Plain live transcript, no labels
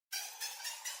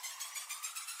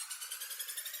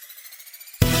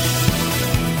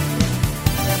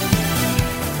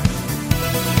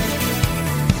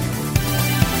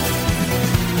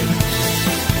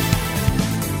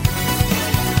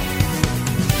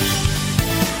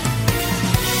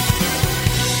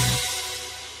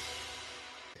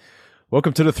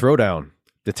Welcome to the Throwdown,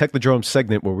 the Technodrome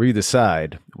segment where we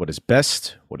decide what is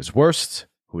best, what is worst,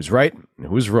 who's right, and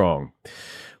who's wrong.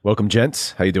 Welcome,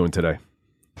 gents. How you doing today?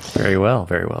 Very well,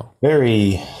 very well.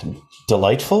 Very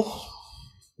delightful.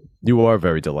 You are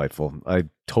very delightful. I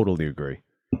totally agree.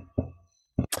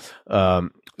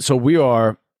 So we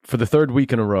are, for the third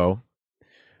week in a row,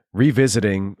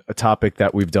 revisiting a topic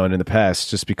that we've done in the past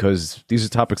just because these are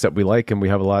topics that we like and we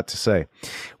have a lot to say.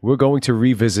 We're going to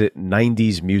revisit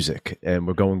 90s music, and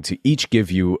we're going to each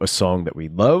give you a song that we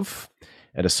love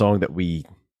and a song that we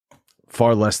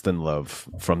far less than love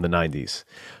from the 90s.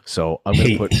 So I'm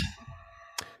going to put...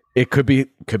 It could be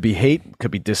hate,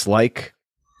 could be dislike,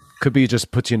 could be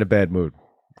just puts you in a bad mood,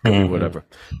 could be whatever.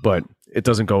 But it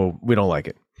doesn't go, we don't like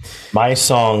it. My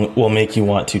song will make you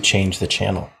want to change the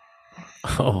channel.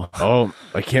 Oh,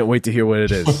 I can't wait to hear what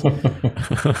it is.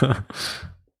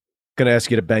 Gonna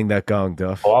ask you to bang that gong,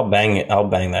 Duff. Oh, I'll bang it. I'll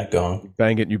bang that gong.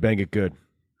 Bang it, you bang it good.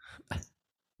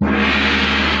 Was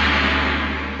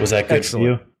that good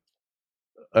Excellent. for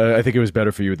you? I think it was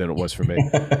better for you than it was for me.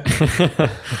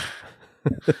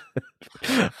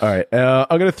 All right,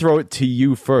 I'm going to throw it to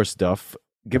you first, Duff.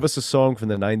 Give us a song from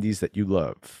the 90s that you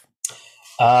love.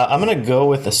 I'm going to go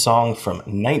with a song from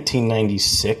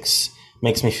 1996.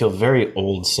 Makes me feel very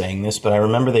old saying this, but I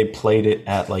remember they played it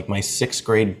at like my 6th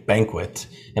grade banquet.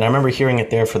 And I remember hearing it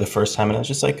there for the first time, and I was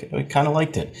just like, I kind of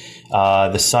liked it.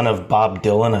 The son of Bob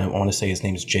Dylan, I want to say his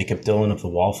name is Jacob Dylan of the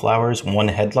Wallflowers, One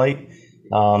Headlight.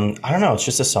 I don't know, it's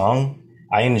just a song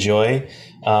I enjoy.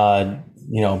 Bob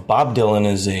Dylan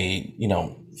is a,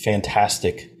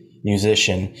 fantastic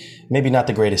musician. Maybe not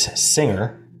the greatest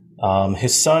singer.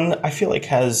 His son, I feel like,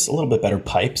 has a little bit better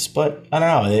pipes, but I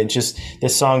don't know.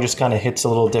 This song just kind of hits a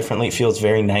little differently. It feels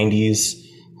very 90s,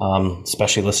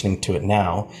 especially listening to it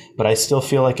now. But I still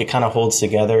feel like it kind of holds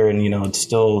together, and, it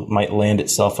still might land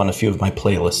itself on a few of my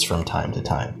playlists from time to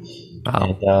time.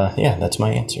 Wow. And, that's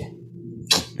my answer.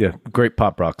 Yeah, great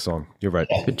pop rock song. You're right.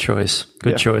 Good choice.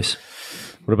 Good choice.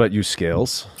 What about you,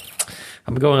 Scales?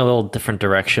 I'm going a little different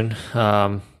direction.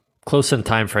 Close in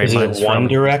time frame. Is it One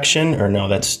Direction or no?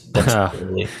 That's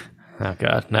really... Oh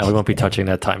God, no, we won't be touching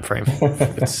that time frame.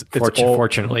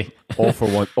 Fortunately, all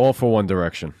for One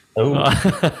Direction. Oh,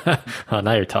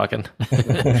 now you're talking.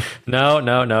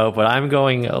 No. But I'm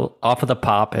going off of the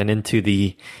pop and into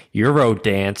the Euro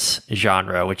dance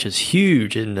genre, which is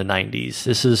huge in the 90s.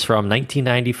 This is from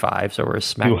 1995, so we're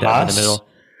smack down in the middle.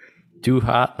 Du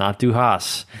Hot, not Du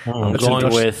Haas. I'm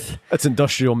going with... That's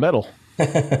industrial metal.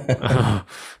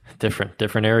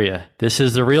 Different area. This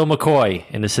is the real McCoy,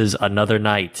 and this is Another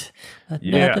Night.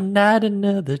 Another night,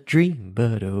 another dream,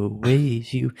 but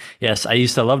always you. Yes, I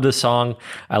used to love this song.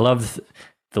 I loved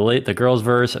the girl's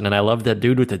verse, and then I loved that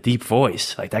dude with the deep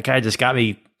voice. Like, that guy just got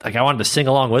me, like, I wanted to sing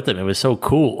along with him. It was so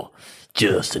cool.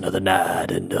 Just another night,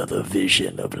 another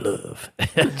vision of love.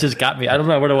 It just got me. I don't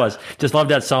know what it was. Just love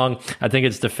that song. I think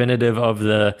it's definitive of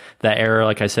that era.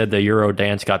 Like I said, the Euro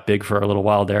dance got big for a little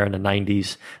while there in the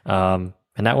 90s.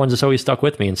 And that one just always stuck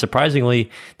with me. And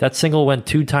surprisingly, that single went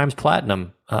 2 times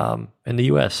platinum in the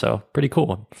US. So pretty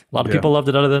cool. A lot of people loved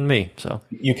it other than me. So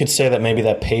you could say that maybe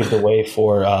that paved the way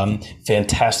for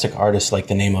fantastic artists like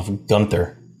the name of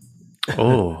Gunther.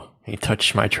 Oh. He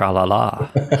touched my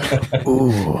tra-la-la.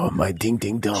 Ooh, my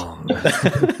ding-ding-dong.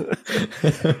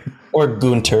 Or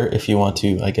Gunter, if you want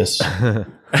to, I guess.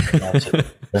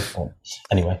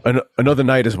 Anyway. Another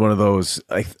Night is one of those.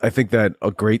 I think that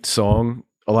a great song,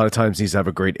 a lot of times needs to have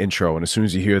a great intro. And as soon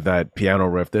as you hear that piano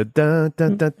riff, da, da, da,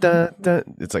 da, da,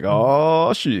 it's like,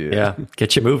 oh, shit. Yeah,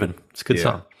 get you moving. It's a good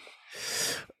song.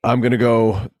 I'm going to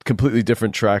go completely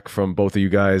different track from both of you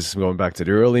guys, going back to the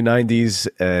early 90s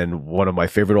and one of my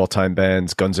favorite all-time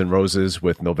bands, Guns N' Roses,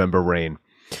 with November Rain.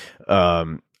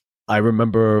 I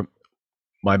remember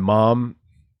my mom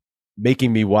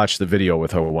making me watch the video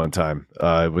with her one time.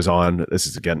 It was on, this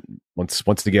is again,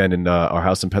 once again in our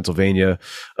house in Pennsylvania.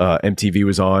 MTV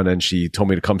was on, and she told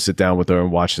me to come sit down with her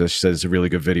and watch this. She said, it's a really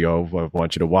good video. I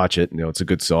want you to watch it. It's a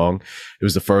good song. It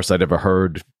was the first I'd ever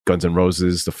heard Guns N'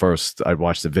 Roses, the first I'd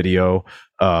watched the video.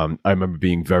 I remember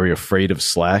being very afraid of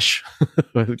Slash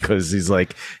because he's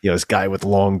like, this guy with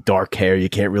long dark hair. You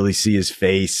can't really see his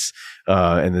face.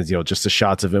 And then, just the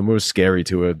shots of him were scary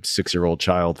to a 6-year-old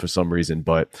child for some reason,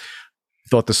 but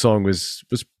thought the song was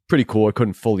pretty cool. I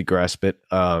couldn't fully grasp it.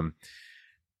 But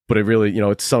it really,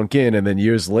 it sunk in. And then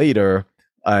years later,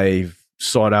 I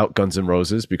sought out Guns N'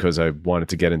 Roses because I wanted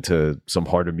to get into some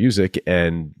harder music.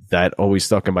 And that always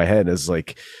stuck in my head as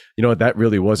like, that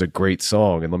really was a great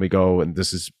song. And let me go. And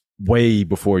this is way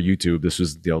before YouTube. This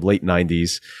was, late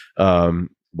 90s.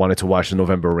 wanted to watch the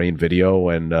November Rain video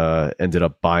and ended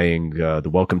up buying the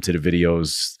Welcome to the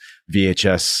Videos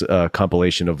VHS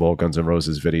compilation of all Guns N'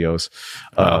 Roses videos.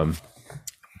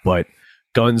 But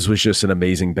Guns was just an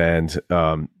amazing band.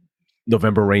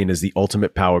 November Rain is the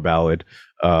ultimate power ballad.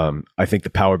 I think the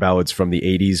power ballads from the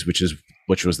 80s,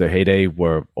 which was their heyday,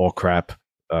 were all crap.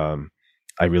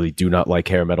 I really do not like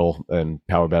hair metal, and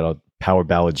power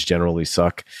ballads generally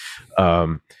suck.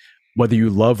 Whether you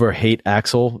love or hate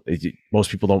Axl,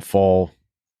 most people don't fall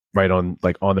right on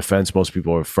the fence. Most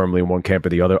people are firmly in one camp or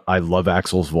the other. I love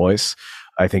Axl's voice.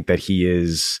 I think that he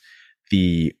is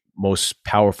the most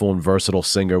powerful and versatile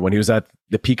singer. When he was at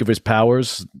the peak of his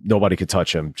powers, nobody could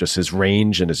touch him. Just his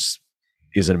range and is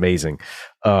amazing.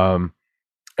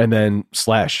 And then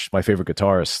Slash, my favorite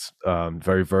guitarist,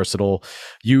 very versatile.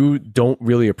 You don't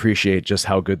really appreciate just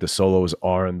how good the solos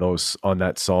are on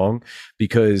that song,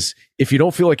 because if you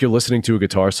don't feel like you're listening to a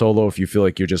guitar solo, if you feel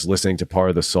like you're just listening to part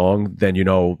of the song, then you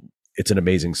know it's an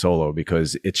amazing solo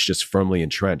because it's just firmly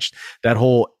entrenched. That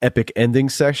whole epic ending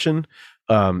section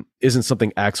isn't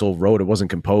something Axl wrote. It wasn't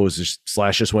composed.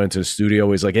 Slash just went into the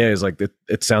studio. He's like,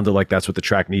 it sounded like that's what the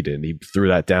track needed, and he threw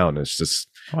that down. It's just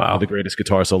one of the greatest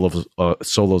guitar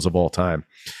solos of all time.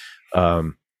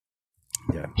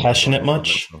 Passionate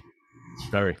much?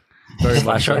 Very, very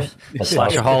much.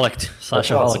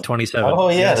 Slashaholic 27. Oh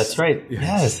yeah, yes. That's right.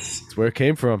 Yes, that's where it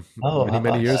came from.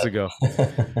 Many years ago.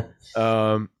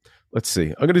 Let's see.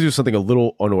 I'm going to do something a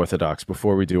little unorthodox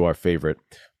before we do our favorite.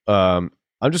 I'm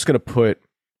just going to put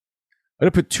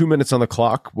 2 minutes on the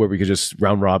clock where we could just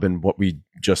round robin what we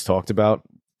just talked about.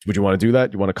 Would you want to do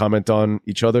that? You want to comment on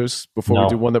each other's before we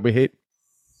do one that we hate?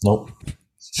 Nope.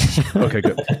 Okay,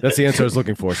 good. That's the answer I was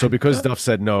looking for. So because Duff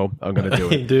said no, I'm going to do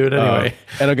it. Do it anyway.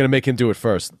 And I'm going to make him do it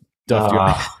first.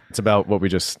 Duff, it's about what we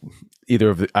just, either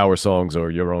of our songs or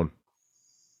your own.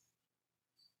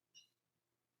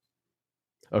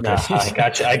 Okay. No,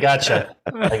 I gotcha.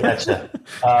 No,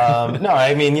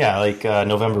 I mean,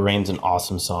 November Rain's an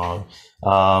awesome song.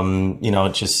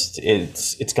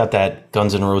 It's got that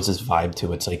Guns N' Roses vibe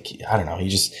to it. It's like, I don't know,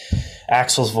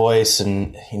 Axl's voice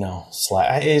and, and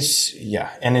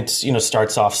it's,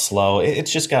 starts off slow.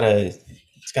 It's got a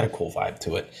cool vibe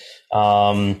to it.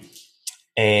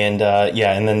 And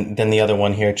then the other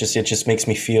one here, it just makes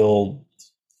me feel,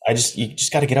 you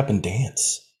just got to get up and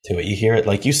dance to it. You hear it,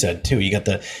 like you said too. You got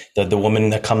the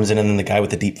woman that comes in, and then the guy with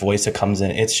the deep voice that comes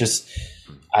in. It's just,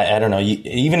 I don't know.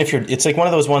 Even if it's like one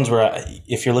of those ones where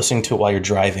if you're listening to it while you're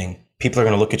driving, people are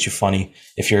going to look at you funny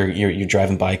if you're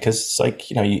driving by, because it's like,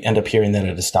 you end up hearing that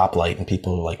at a stoplight, and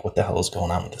people are like, "What the hell is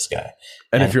going on with this guy?"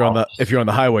 And if you're on the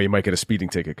highway, you might get a speeding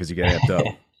ticket because you get amped up.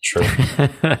 True.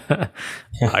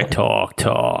 I talk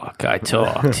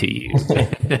to you.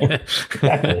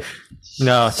 Exactly.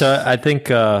 No, so I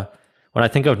think when I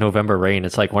think of November Rain,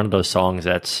 it's like one of those songs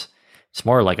it's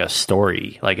more like a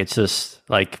story. Like it's just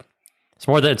like it's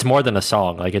more than a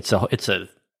song. Like it's I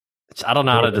don't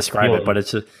know how to describe it, but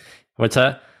what's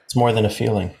that? It's more than a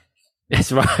feeling. It's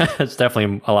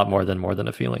definitely a lot more than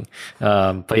a feeling.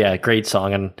 But yeah, great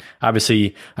song. And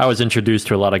obviously I was introduced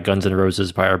to a lot of Guns N'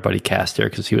 Roses by our buddy Cass here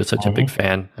because he was such a big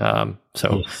fan.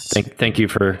 So yes. Thank you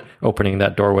for opening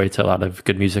that doorway to a lot of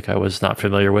good music I was not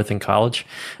familiar with in college.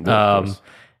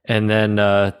 And then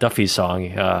Duffy's song,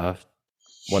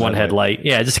 One Headlight.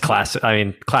 Yeah, just classic. I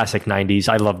mean, classic 90s.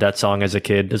 I loved that song as a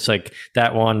kid. It's like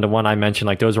that one, the one I mentioned,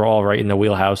 like those were all right in the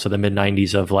wheelhouse of the mid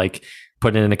 90s of like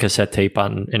putting in a cassette tape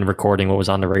on and recording what was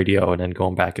on the radio and then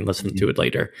going back and listening to it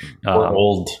later. We're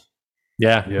old.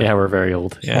 Yeah, we're very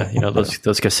old. Yeah,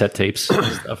 those cassette tapes and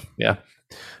stuff. Yeah.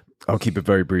 I'll keep it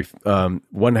very brief.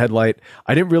 One Headlight.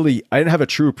 I didn't have a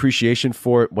true appreciation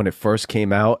for it when it first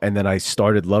came out, and then I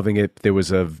started loving it. There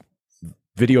was a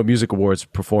Video Music Awards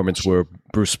performance where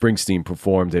Bruce Springsteen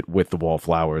performed it with the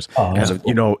Wallflowers. And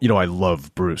cool. I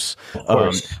love Bruce.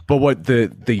 But what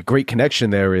the great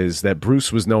connection there is that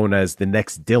Bruce was known as the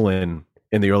next Dylan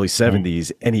in the early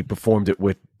 70s, and he performed it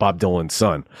with Bob Dylan's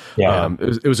son. Yeah.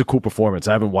 It was a cool performance.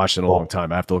 I haven't watched it in a long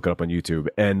time. I have to look it up on YouTube.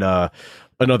 And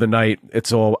Another Night,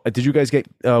 it's all. Did you guys get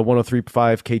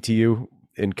 103.5 KTU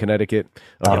in Connecticut?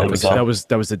 That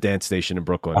was the dance station in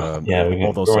Brooklyn.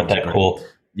 All those songs that cool.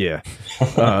 Yeah,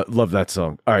 love that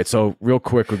song. All right, so real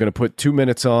quick, we're gonna put 2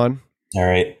 minutes on. All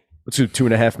right, let's do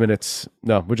 2.5 minutes.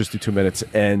 No, we'll just do 2 minutes,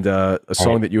 and a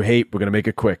song that you hate. We're gonna make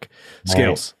it quick.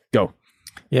 Scales, go.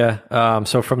 Yeah.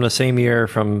 So from the same year,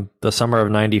 from the summer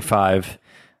of '95.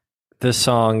 This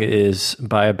song is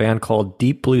by a band called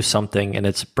Deep Blue Something, and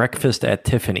it's Breakfast at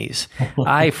Tiffany's.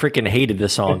 I freaking hated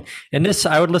this song. And this,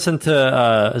 I would listen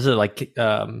to, is it like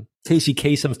Casey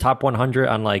Kasem's Top 100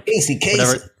 on like Casey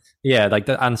Kasem. Yeah, like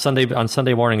on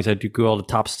Sunday mornings, I do Google the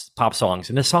top pop songs,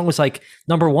 and this song was like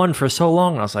 #1 for so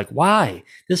long. And I was like, "Why?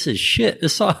 This is shit.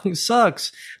 This song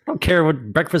sucks. I don't care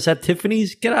what Breakfast at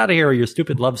Tiffany's. Get out of here with your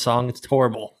stupid love song. It's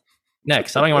horrible."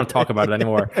 Next, I don't even want to talk about it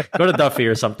anymore. Go to Duffy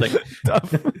or something.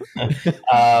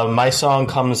 My song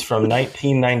comes from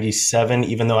 1997,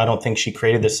 even though I don't think she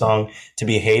created this song to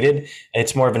be hated.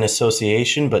 It's more of an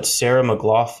association, but Sarah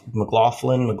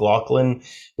McLaughlin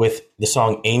with the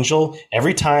song Angel.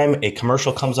 Every time a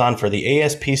commercial comes on for the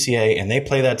ASPCA and they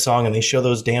play that song and they show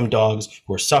those damn dogs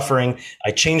who are suffering,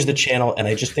 I change the channel and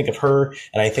I just think of her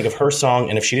and I think of her song.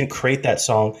 And if she didn't create that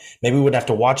song, maybe we wouldn't have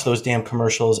to watch those damn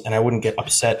commercials and I wouldn't get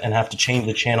upset and have to change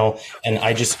the channel. And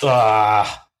I just,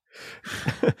 that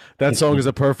song is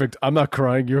a perfect, I'm not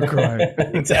crying, you're crying.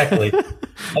 Exactly.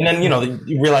 And then,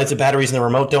 you realize the batteries in the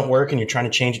remote don't work and you're trying to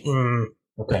change.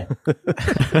 Okay.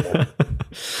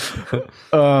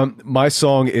 My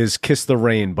song is Kiss the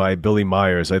Rain by Billy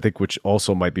Myers, I think, which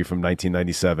also might be from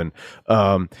 1997.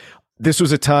 This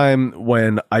was a time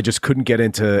when I just couldn't get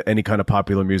into any kind of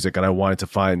popular music and I wanted to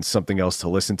find something else to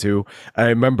listen to. I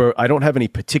remember I don't have any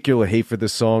particular hate for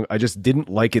this song. I just didn't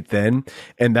like it then.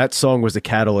 And that song was the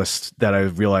catalyst that I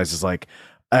realized is like,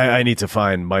 I need to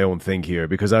find my own thing here,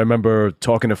 because I remember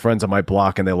talking to friends on my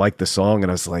block and they liked the song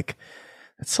and I was like,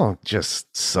 that song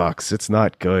just sucks. It's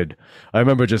not good. I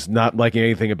remember just not liking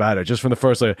anything about it. Just from the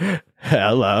first, like,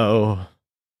 hello,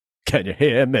 can you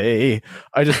hear me?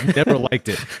 I just never liked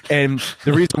it. And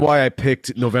the reason why I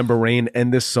picked November Rain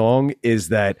and this song is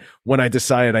that when I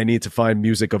decided I need to find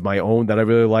music of my own that I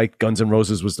really liked, Guns N'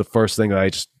 Roses was the first thing that I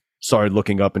just started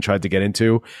looking up and tried to get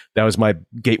into. That was my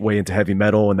gateway into heavy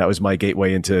metal, and that was my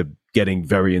gateway into getting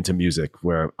very into music,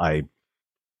 where I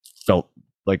felt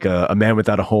like a man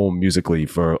without a home musically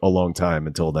for a long time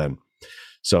until then.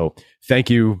 So thank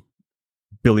you,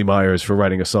 Billy Myers, for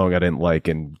writing a song I didn't like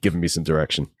and giving me some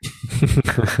direction.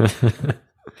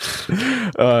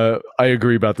 I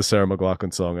agree about the Sarah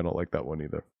McLaughlin song. I don't like that one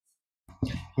either.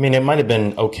 I mean, it might have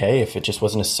been okay if it just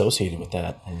wasn't associated with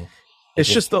that. And it's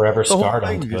just forever the whole scarred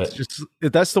thing. onto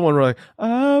it. That's the one where like,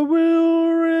 I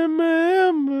will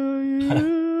remember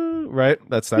you. Right?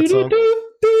 That's that song.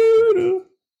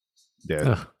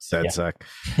 Yeah, sad sack.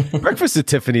 Breakfast at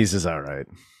Tiffany's is all right.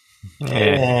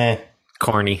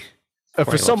 Corny.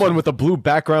 For someone with a blue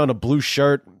background, a blue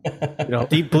shirt,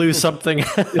 deep blue something.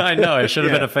 I know. I should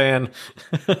have been a fan.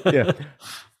 Yeah.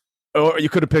 Or you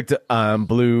could have picked I'm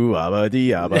blue, abadi,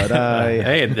 abadai.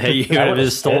 Hey, you would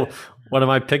have stole one of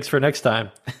my picks for next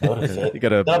time. You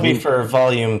got a that'll be for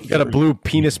volume. You got a blue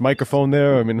penis microphone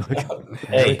there. I mean,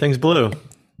 everything's blue.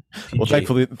 Well,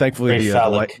 thankfully, thankfully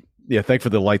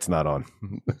the light's not on.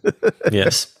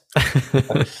 Yes.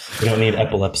 You don't need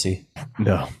epilepsy.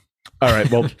 No. All right.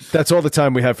 Well, that's all the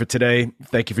time we have for today.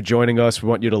 Thank you for joining us. We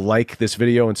want you to like this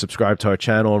video and subscribe to our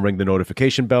channel and ring the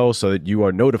notification bell so that you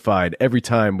are notified every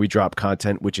time we drop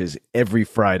content, which is every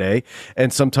Friday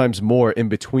and sometimes more in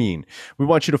between. We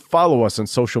want you to follow us on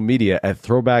social media at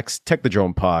Throwbacks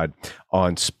Technodrome Pod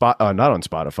on not on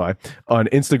Spotify, on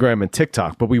Instagram and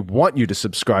TikTok, but we want you to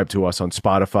subscribe to us on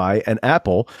Spotify and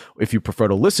Apple if you prefer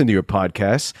to listen to your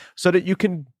podcasts, so that you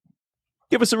can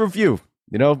give us a review.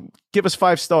 Give us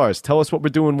 5 stars. Tell us what we're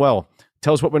doing well.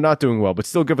 Tell us what we're not doing well, but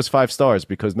still give us 5 stars,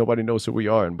 because nobody knows who we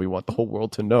are and we want the whole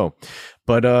world to know.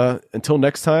 But until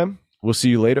next time, we'll see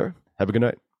you later. Have a good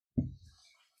night.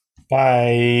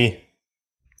 Bye.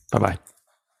 Bye-bye.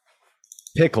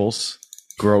 Pickles.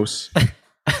 Gross.